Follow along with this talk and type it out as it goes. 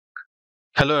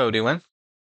Hello everyone.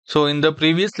 So in the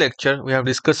previous lecture we have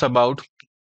discussed about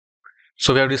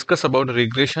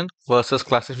regression versus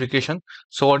classification.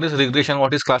 So what is regression,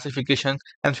 what is classification,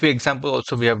 and few examples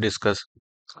also we have discussed.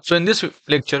 So in this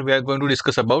lecture we are going to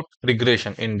discuss about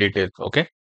regression in detail. Okay.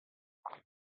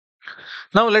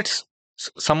 Now let's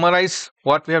summarize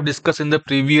what we have discussed in the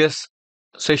previous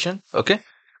session. Okay.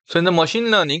 So in the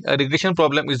machine learning, a regression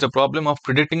problem is the problem of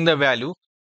predicting the value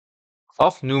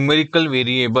of numerical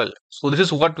variable. So this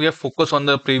is what we have focused on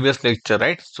the previous lecture,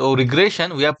 right? So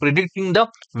regression, we are predicting the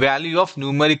value of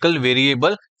numerical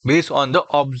variable based on the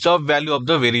observed value of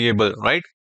the variable, right?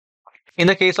 In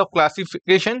the case of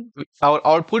classification, our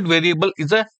output variable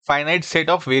is a finite set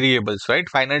of variables, right?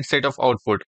 Finite set of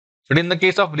output. But in the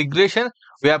case of regression,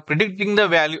 we are predicting the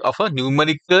value of a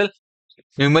numeric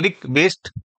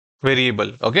based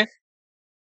variable. Okay.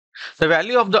 The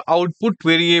value of the output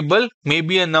variable may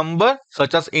be a number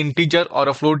such as integer or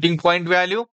a floating point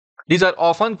value. These are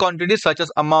often quantities such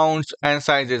as amounts and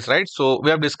sizes, right? So we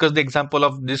have discussed the example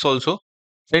of this also.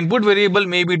 The input variable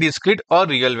may be discrete or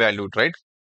real valued, right?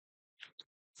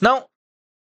 Now,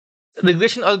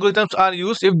 regression algorithms are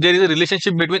used if there is a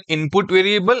relationship between input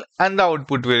variable and the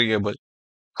output variable.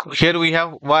 Here we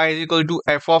have y is equal to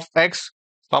f of x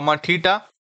comma theta,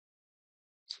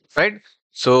 right?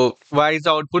 So y is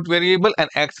the output variable and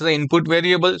x is the input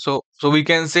variable. So we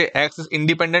can say x is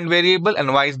independent variable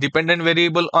and y is dependent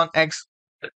variable on x.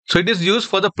 So it is used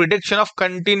for the prediction of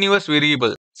continuous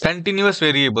variable,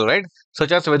 right?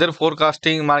 Such as weather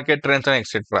forecasting, market trends, and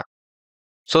etc.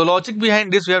 So logic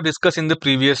behind this we have discussed in the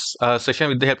previous session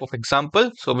with the help of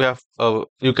example. So we have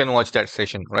you can watch that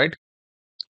session, right?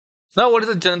 Now, what is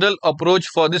the general approach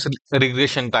for this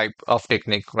regression type of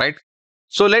technique, right?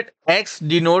 So let X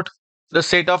denote the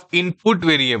set of input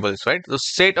variables, right? The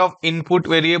set of input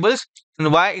variables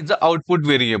and Y is the output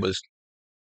variables.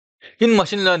 In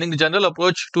machine learning, the general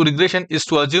approach to regression is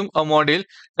to assume a model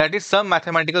that is some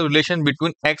mathematical relation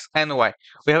between X and Y.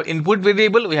 We have input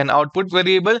variable, we have an output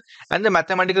variable, and the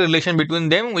mathematical relation between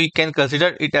them, we can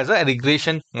consider it as a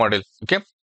regression model. Okay.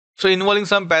 So involving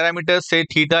some parameters, say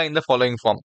theta in the following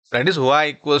form. That is y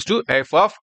equals to f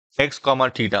of x comma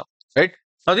theta. Right.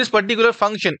 Now this particular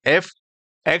function f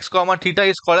x comma theta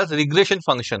is called as regression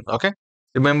function. Okay.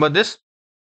 Remember this.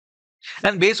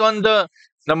 And based on the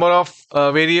number of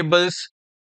variables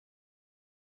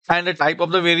and the type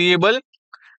of the variable,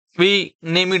 we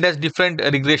name it as different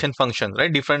regression function,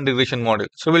 right? Different regression model.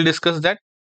 So we'll discuss that.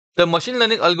 The machine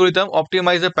learning algorithm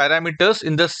optimize the parameters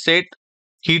in the set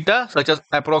theta, such as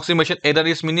approximation error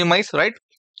is minimized, right?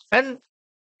 And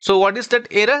so what is that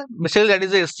error? Basically, that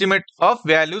is the estimate of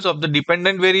values of the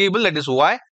dependent variable, that is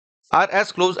y, are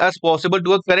as close as possible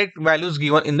to a correct values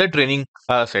given in the training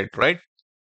set, right?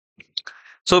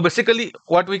 So basically,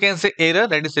 what we can say error,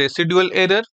 that is residual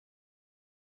error.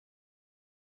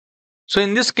 So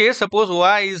in this case, suppose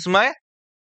y is my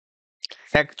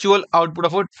actual output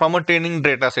of from a training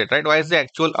data set, right? Y is the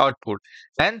actual output,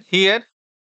 and here,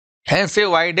 and say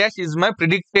y dash is my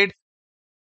predicted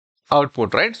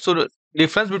output, right? So the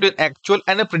difference between actual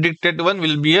and a predicted one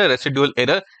will be a residual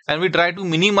error, and we try to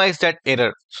minimize that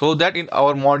error so that in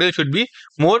our model should be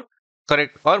more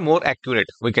correct or more accurate,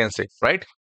 we can say, right?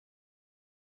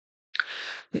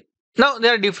 Now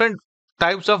there are different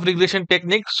types of regression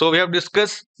techniques. So we have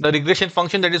discussed the regression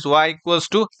function, that is y equals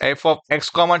to f of x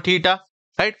comma theta,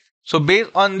 right? So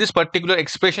based on this particular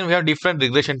expression, we have different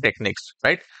regression techniques,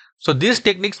 right? So these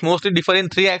techniques mostly differ in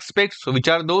three aspects. So which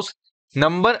are those?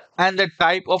 Number and the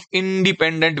type of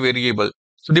independent variable.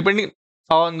 So depending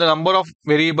on the number of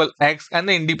variable x and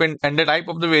the independent and the type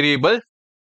of the variable,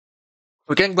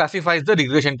 we can classify the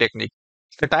regression technique.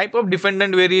 The type of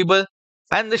dependent variable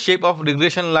and the shape of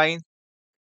regression line.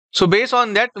 So based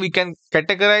on that, we can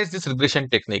categorize this regression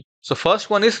technique. So first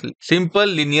one is simple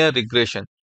linear regression.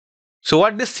 So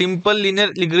what this simple linear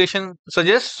regression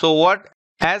suggests? So what,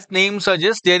 as name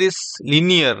suggests, there is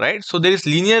linear, right? So there is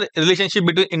linear relationship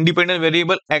between independent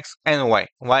variable x and y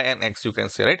and x, you can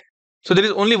say, right? So there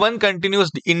is only one continuous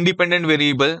independent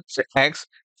variable, say x,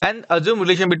 and assume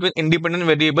relation between independent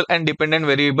variable and dependent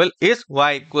variable is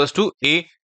y equals to a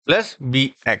plus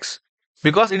bx.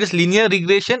 Because it is linear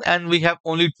regression and we have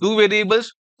only two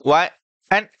variables, y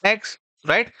and x,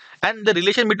 right? And the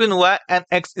relation between y and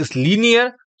x is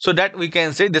linear, so that we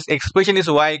can say this expression is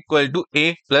y equal to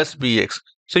a plus bx.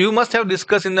 So you must have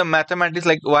discussed in the mathematics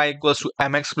like y equals to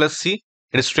mx plus c.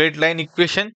 It is straight line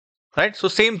equation, right? So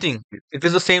same thing. It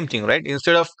is the same thing, right?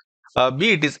 Instead of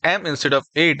b, it is m. Instead of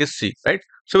a, it is c, right?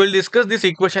 So we'll discuss this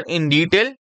equation in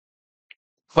detail.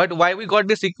 But why we got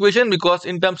this equation? Because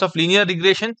in terms of linear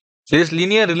regression, there is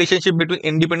linear relationship between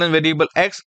independent variable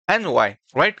x and y,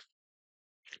 right?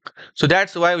 So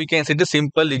that's why we can say the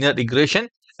simple linear regression,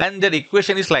 and their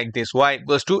equation is like this: y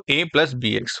equals to a plus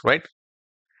bx, right?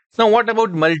 Now, what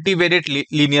about multivariate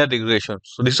linear regression?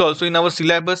 So this is also in our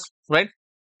syllabus, right?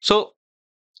 So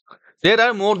there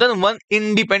are more than one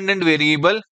independent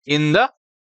variable in the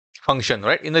function,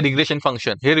 right? In the regression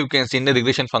function. Here you can see in the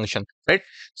regression function, right?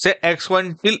 Say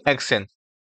x1 till xn.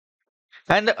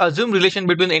 And the assumed relation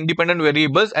between the independent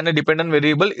variables and the dependent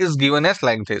variable is given as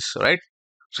like this, right?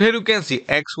 So here you can see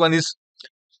x1 is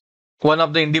one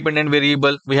of the independent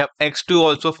variable. We have x2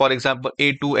 also, for example,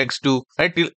 a2, x2,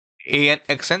 right, till a and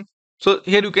xn. So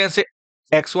here you can say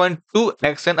x1 to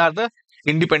xn are the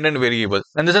independent variables,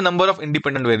 and there's a number of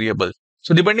independent variables.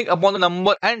 So depending upon the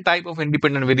number and type of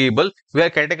independent variable, we are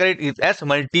categorized it as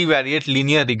multivariate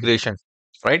linear regression,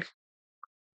 right?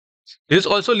 This is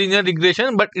also linear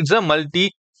regression, but it's a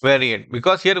multivariate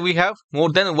because here we have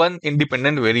more than one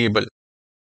independent variable,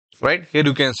 right? Here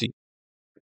you can see,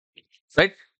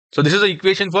 right? So this is the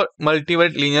equation for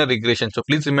multivariate linear regression. So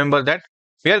please remember that.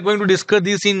 We are going to discuss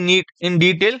this in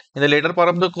detail in the later part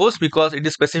of the course because it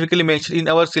is specifically mentioned in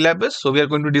our syllabus. So we are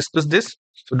going to discuss this.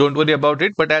 So don't worry about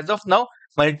it. But as of now,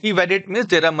 multivariate means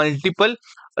there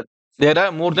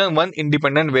are more than one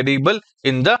independent variable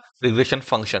in the regression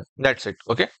function. That's it.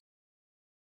 Okay.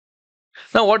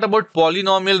 Now what about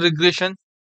polynomial regression?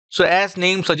 So as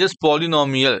name suggests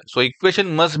polynomial, so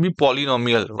equation must be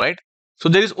polynomial, right? So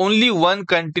there is only one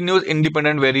continuous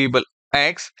independent variable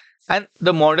x, and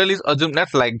the model is assumed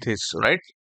as like this, right?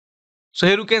 So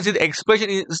here you can see the expression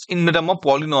is in the term of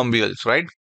polynomials, right?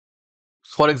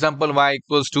 For example, y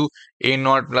equals to a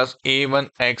naught plus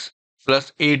a1x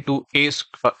plus a2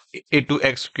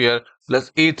 x square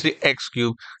plus a3 x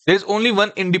cube. There is only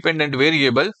one independent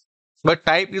variable, but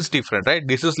type is different, right?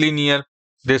 This is linear,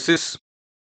 this is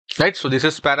right. So this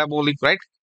is parabolic, right?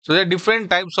 So there are different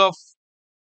types of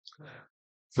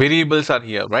variables are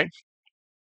here, right?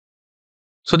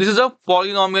 So this is a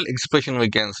polynomial expression, we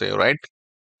can say, right?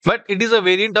 But it is a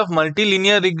variant of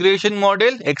multilinear regression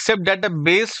model, except that the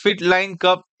base fit line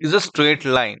curve is a straight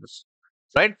line,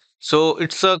 right? So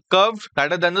it's a curve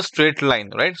rather than a straight line,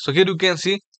 right? So here you can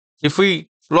see if we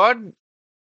plot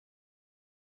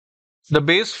the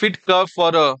base fit curve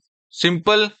for a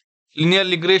simple linear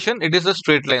regression, it is a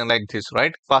straight line like this,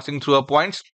 right? Passing through a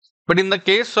points. But in the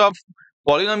case of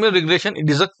polynomial regression, it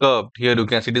is a curve. Here you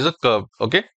can see it is a curve.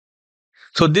 Okay.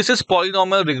 So this is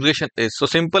polynomial regression is so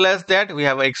simple as that. We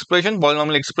have an expression,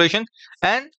 polynomial expression,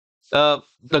 and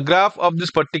the graph of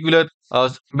this particular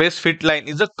base fit line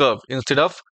is a curve instead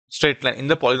of straight line in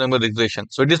the polynomial regression.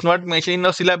 So it is not mentioned in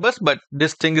the syllabus, but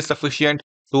this thing is sufficient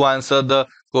to answer the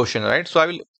question, right? So I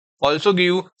will also give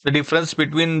you the difference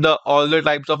between the all the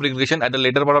types of regression at the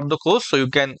later part of the course, so you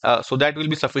can so that will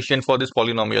be sufficient for this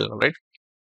polynomial, right?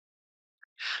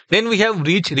 Then we have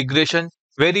reach regression,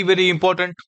 very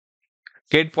important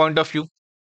gate point of view.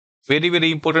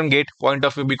 Very important gate point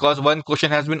of view, because one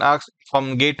question has been asked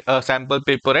from gate sample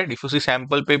paper, right? If you see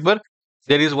sample paper,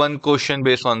 there is one question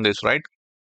based on this, right?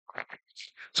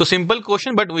 So simple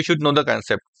question, but we should know the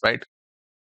concept, right?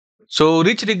 So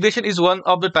rich regression is one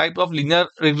of the type of linear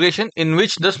regression in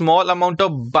which the small amount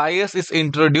of bias is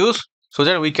introduced so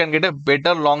that we can get a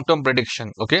better long-term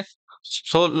prediction. Okay,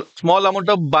 so small amount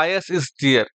of bias is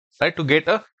there, right, to get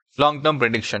a long-term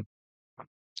prediction.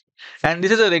 And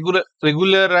this is a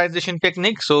regularization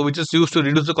technique, so which is used to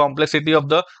reduce the complexity of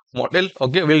the model.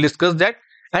 Okay, we'll discuss that.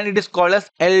 And it is called as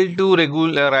L2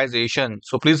 regularization.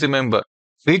 So please remember,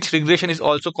 rich regression is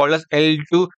also called as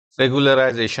L2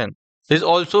 regularization. There is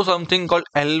also something called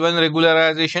L1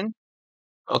 regularization.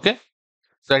 Okay,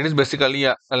 so that is basically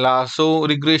a lasso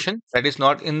regression. That is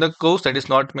not in the course, that is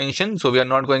not mentioned, so we are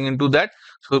not going into that.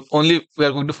 So only we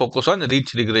are going to focus on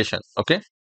rich regression. Okay.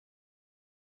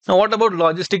 Now, what about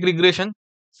logistic regression?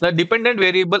 The dependent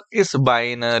variable is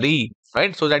binary,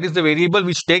 right? So that is the variable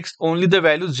which takes only the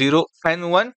value 0 and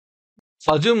 1.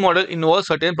 Assume model involves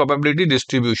certain probability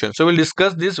distribution. So we'll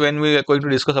discuss this when we are going to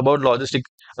discuss about logistic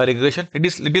regression. It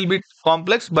is little bit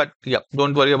complex, but yeah,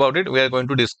 don't worry about it. We are going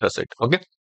to discuss it. Okay.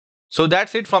 So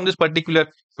that's it from this particular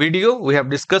video. We have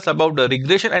discussed about the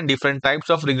regression and different types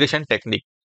of regression technique.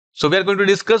 So we are going to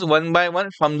discuss one by one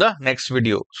from the next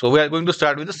video. So we are going to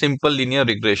start with a simple linear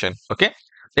regression. Okay.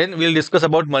 Then we'll discuss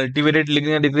about multivariate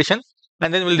linear regression,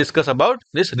 and then we'll discuss about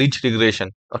this rich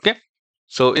regression. Okay.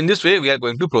 So in this way, we are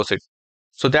going to proceed.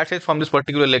 So that's it from this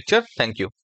particular lecture. Thank you.